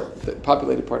densely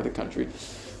populated part of the country.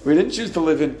 We didn't choose to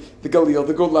live in the Galil,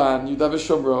 the Golan, Yudav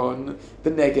Shomron,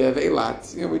 the Negev,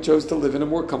 Eilat. We chose to live in a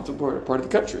more comfortable part of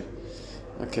the country.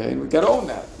 Okay, and we got to own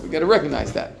that. We got to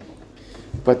recognize that.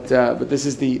 But this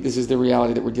is the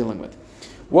reality that we're dealing with.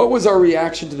 What was our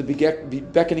reaction to the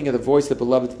beckoning of the voice of the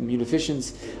beloved, to the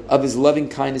munificence of his loving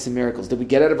kindness and miracles? Did we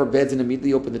get out of our beds and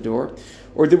immediately open the door?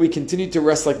 Or did we continue to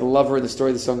rest like the lover in the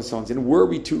story of the Song of Songs? And were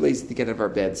we too lazy to get out of our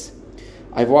beds?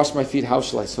 I've washed my feet, how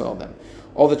shall I soil them?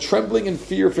 All the trembling and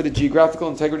fear for the geographical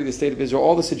integrity of the state of Israel,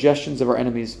 all the suggestions of our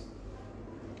enemies,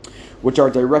 which are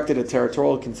directed at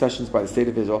territorial concessions by the state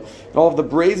of Israel, and all of the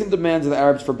brazen demands of the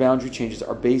Arabs for boundary changes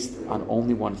are based on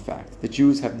only one fact. The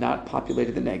Jews have not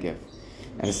populated the Negev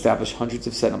and established hundreds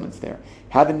of settlements there.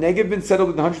 Had the Negev been settled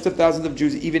with hundreds of thousands of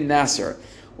Jews, even Nasser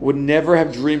would never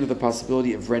have dreamed of the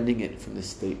possibility of rending it from the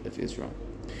state of Israel.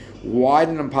 Wide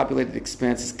and unpopulated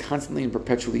expanses constantly and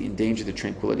perpetually endanger the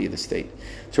tranquility of the state.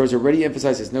 Torah has already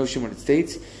emphasized this notion when it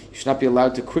states, you should not be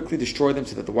allowed to quickly destroy them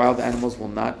so that the wild animals will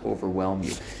not overwhelm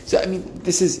you. So,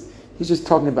 he's just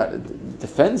talking about a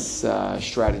defense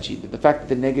strategy. The fact that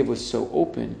the Negev was so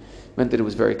open meant that it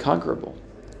was very conquerable,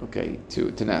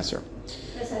 to Nasser.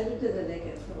 Yes, I lived in the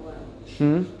Negev for a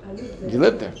while. You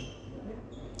lived there.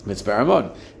 It's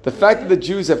Baramon. The fact that the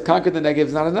Jews have conquered the Negev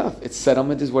is not enough. Its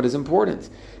settlement is what is important.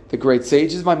 The great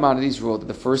sages Maimonides ruled that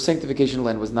the first sanctification of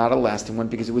land was not a lasting one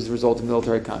because it was the result of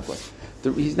military conquest.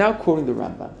 He's now quoting the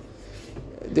Rambam.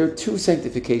 There are two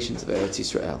sanctifications of Eretz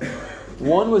Yisrael.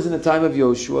 One was in the time of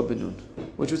Yoshua ben Nun,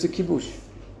 which was a kibush,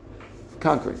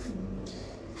 conquering.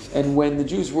 And when the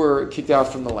Jews were kicked out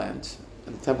from the land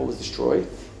and the temple was destroyed,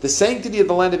 the sanctity of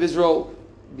the land of Israel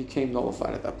became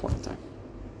nullified at that point in time.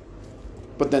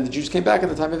 But then the Jews came back in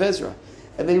the time of Ezra,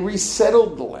 and they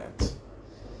resettled the land.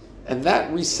 And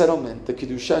that resettlement, the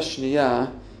Kedusha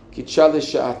Shniyah, Kitcha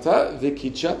L'Sha'ata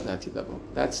V'Kitcha L'Atidavu,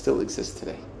 that still exists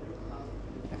today.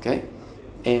 Okay?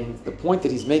 And the point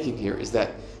that he's making here is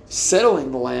that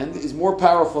settling the land is more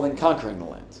powerful than conquering the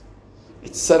land.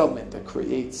 It's settlement that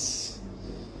creates,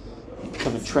 you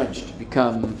become entrenched, you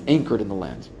become anchored in the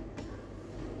land.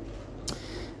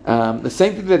 The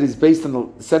sanctity that is based on the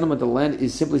settlement of the land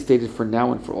is simply stated for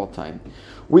now and for all time.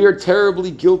 We are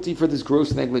terribly guilty for this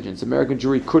gross negligence. American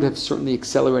Jewry could have certainly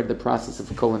accelerated the process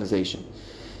of colonization.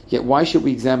 Yet why should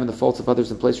we examine the faults of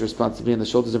others and place responsibility on the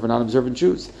shoulders of our non-observant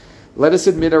Jews? Let us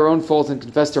admit our own faults and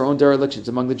confess our own derelictions.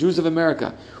 Among the Jews of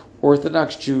America,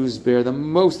 Orthodox Jews bear the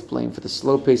most blame for the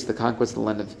slow pace of the conquest of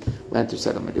the land through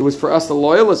settlement. It was for us, the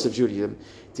loyalists of Judaism,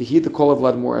 to heed the call of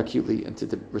blood more acutely and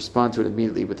to respond to it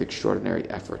immediately with extraordinary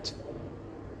effort.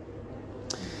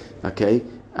 Okay,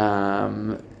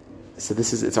 so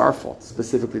it's our fault,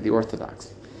 specifically the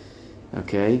Orthodox.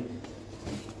 Okay,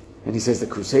 and he says the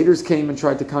Crusaders came and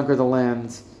tried to conquer the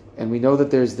land, and we know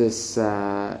that there's this,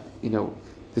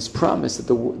 this promise that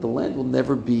the land will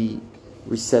never be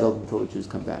resettled until the Jews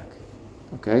come back.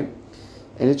 Okay,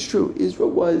 and it's true. Israel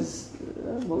was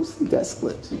mostly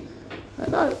desolate.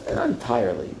 Not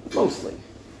entirely, mostly,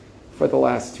 for the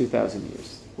last 2,000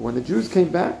 years. But when the Jews came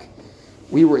back,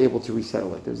 we were able to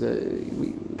resettle it.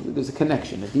 There's a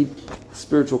connection, a deep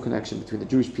spiritual connection between the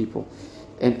Jewish people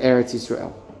and Eretz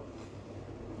Yisrael.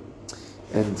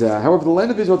 And however, the land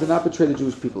of Israel did not betray the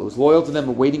Jewish people. It was loyal to them,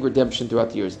 awaiting redemption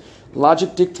throughout the years.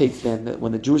 Logic dictates then that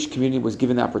when the Jewish community was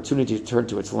given the opportunity to turn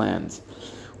to its land,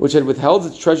 which had withheld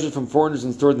its treasures from foreigners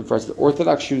and stored them for us, the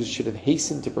Orthodox Jews should have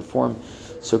hastened to perform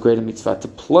so great a mitzvah, to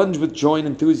plunge with joy and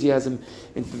enthusiasm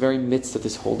into the very midst of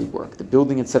this holy work, the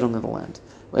building and settling of the land.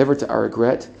 However, to our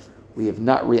regret, we have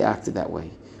not reacted that way.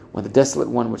 when the desolate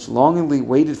one, which longingly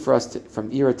waited for us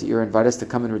from era to era, invite us to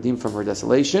come and redeem from her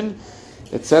desolation,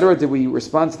 etc. Did we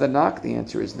respond to the knock? The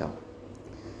answer is no.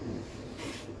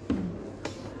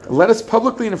 Let us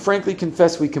publicly and frankly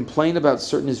confess we complain about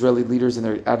certain Israeli leaders and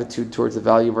their attitude towards the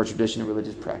value of our tradition and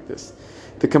religious practice.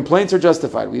 The complaints are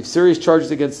justified. We have serious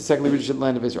charges against the secular leadership of the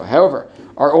land of Israel. However,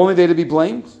 are only they to be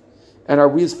blamed? And are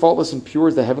we as faultless and pure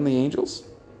as the heavenly angels?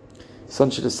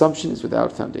 Such an assumption is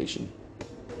without foundation.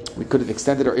 We could have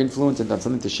extended our influence and done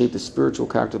something to shape the spiritual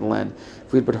character of the land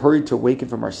if we had but hurried to awaken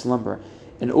from our slumber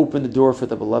and open the door for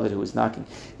the beloved who was knocking.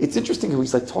 It's interesting how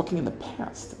he's like talking in the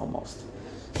past almost.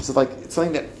 So like it's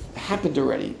something that happened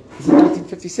already. It's in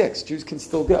 1956. Jews can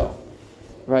still go,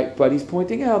 right? But he's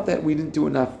pointing out that we didn't do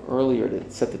enough earlier to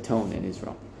set the tone in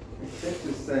Israel. It's safe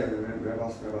to say, remember,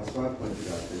 Rabbi Soloveitchik pointed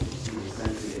out that he was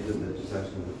saying to the end of the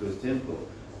destruction of the first temple,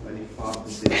 only 5%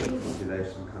 of the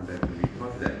population come back and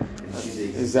repopulate.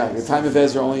 Exactly. At the time of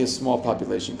Ezra, only a small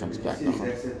population comes back. You see the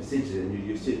exact percentage, and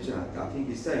you said, I think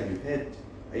he's saying you've had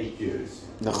 8 years.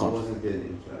 I wasn't there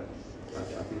in I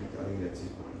think that's his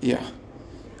point. Yeah.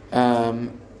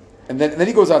 And then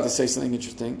he goes out to say something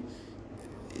interesting.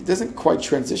 He doesn't quite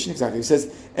transition exactly. He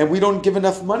says, and we don't give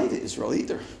enough money to Israel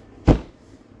either.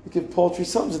 We give paltry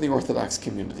sums in the Orthodox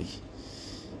community.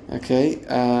 Okay.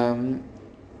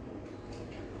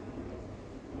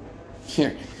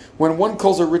 Here. When one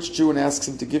calls a rich Jew and asks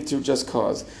him to give to a just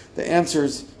cause,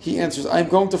 he answers, I'm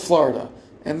going to Florida,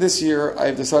 and this year I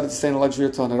have decided to stay in a luxury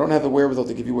hotel and I don't have the wherewithal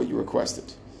to give you what you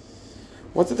requested.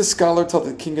 What did the scholar tell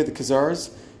the king of the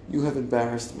Khazars? You have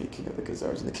embarrassed me, king of the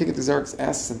Khazars. And the king of the Khazars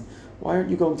asks him, why aren't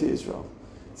you going to Israel?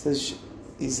 He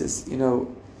says,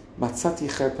 Matzati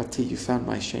cherpati, you found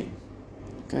my shame.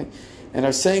 Okay? And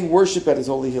our saying worship at his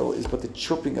holy hill is but the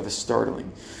chirping of a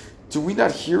startling. Do we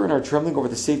not hear in our trembling over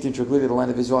the safety and tranquility of the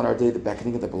land of Israel on our day the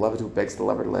beckoning of the beloved who begs the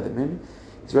lover to let him in?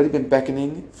 He's already been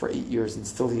beckoning for 8 years and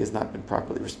still he has not been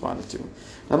properly responded to.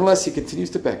 Nonetheless, he continues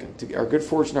to beckon. To our good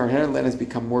fortune, our inherit land has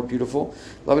become more beautiful.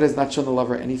 The beloved has not shown the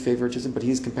lover any favoritism, but he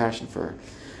has compassion for her.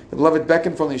 The beloved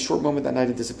beckoned for only a short moment that night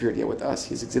and disappeared, yet with us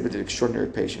he has exhibited extraordinary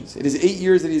patience. It is 8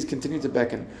 years that he has continued to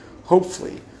beckon.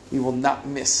 Hopefully, we will not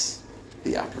miss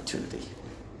the opportunity.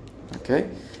 Okay?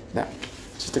 Now,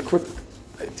 just a quick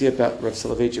idea about Rav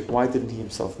Soloveitchik. Why didn't he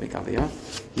himself make Aliyah?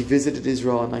 He visited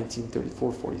Israel in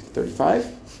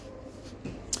 1934-35.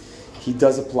 He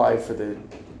does apply for the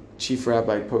chief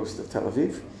rabbi post of Tel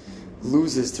Aviv,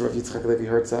 loses to Rav Yitzchak Levi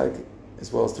Herzog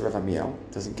as well as to Rav Amiel,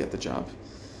 doesn't get the job.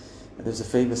 And there's a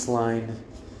famous line,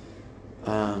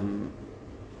 Rav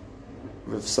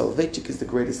Soloveitchik is the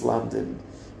greatest lamdan,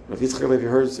 Rav Yitzchak Levi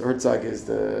Herzog is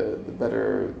the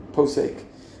better posek,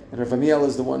 and Rav Amiel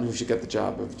is the one who should get the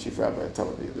job of chief rabbi at Tel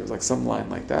Aviv. There's like some line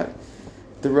like that.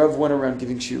 The Rav went around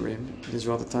giving shiurim in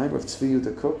Israel at the time. Rav Tzvi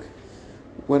the cook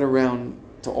went around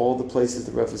to all the places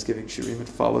the Rav was giving shiurim and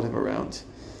followed him around.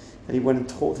 And he went and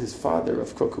told his father,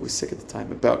 Rav Kook, who was sick at the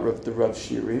time, about the Rav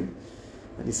shiurim.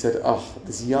 And he said,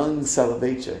 this young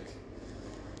Soloveitchik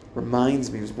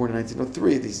reminds me, he was born in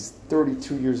 1903, he's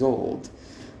 32 years old,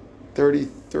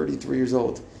 33 years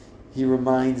old. He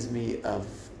reminds me of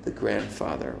the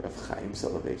grandfather of Chaim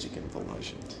Soloveitchik in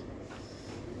Volozhin.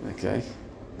 Okay?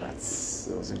 That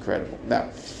was incredible.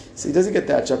 Now, so he doesn't get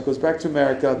that job, goes back to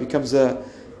America, becomes a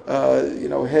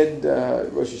head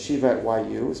Rosh Yeshiva at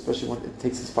YU, especially when it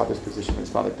takes his father's position when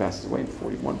his father passes away in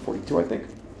 41, 42, I think.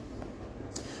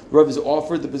 Rav is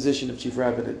offered the position of chief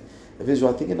rabbi of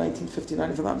Israel, I think in 1959,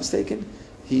 if I'm not mistaken.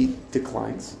 He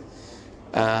declines.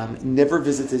 Never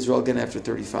visits Israel again after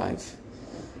 35.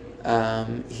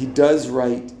 He does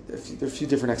write, there are a few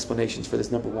different explanations for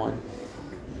this. Number one,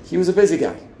 he was a busy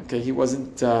guy. Okay, he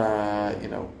wasn't,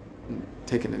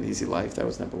 taking an easy life. That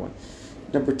was number one.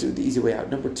 Number two, the easy way out.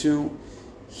 Number two,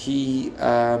 he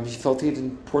felt he had an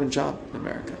important job in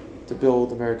America to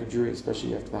build American Jewry,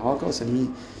 especially after the Holocaust,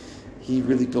 and he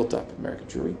really built up American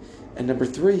Jewry. And number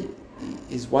three,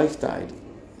 his wife died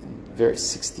in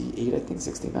 68, I think,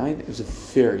 69. It was a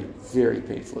very, very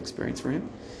painful experience for him.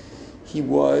 He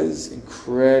was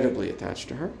incredibly attached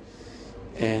to her,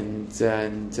 and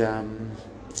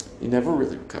he never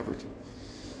really recovered.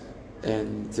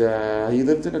 And he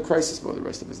lived in a crisis mode the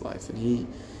rest of his life. And he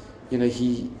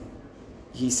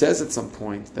says at some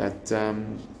point that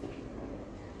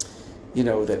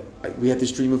that we had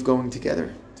this dream of going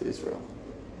together to Israel,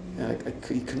 and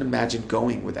he couldn't imagine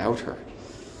going without her.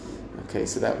 Okay,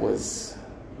 so that was,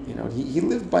 he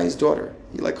lived by his daughter.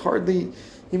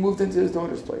 He moved into his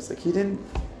daughter's place. The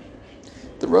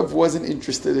Rav wasn't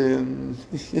interested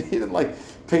he didn't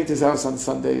paint his house on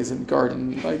Sundays and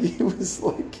garden. He was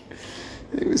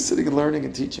He was sitting and learning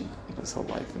and teaching his whole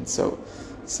life, and so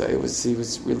he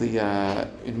was really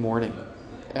in mourning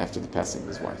after the passing of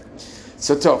his wife.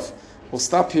 So Tov, we'll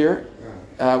stop here.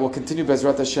 We'll continue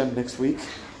Bezrat Hashem next week.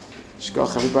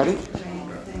 Shkoch everybody.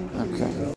 Okay.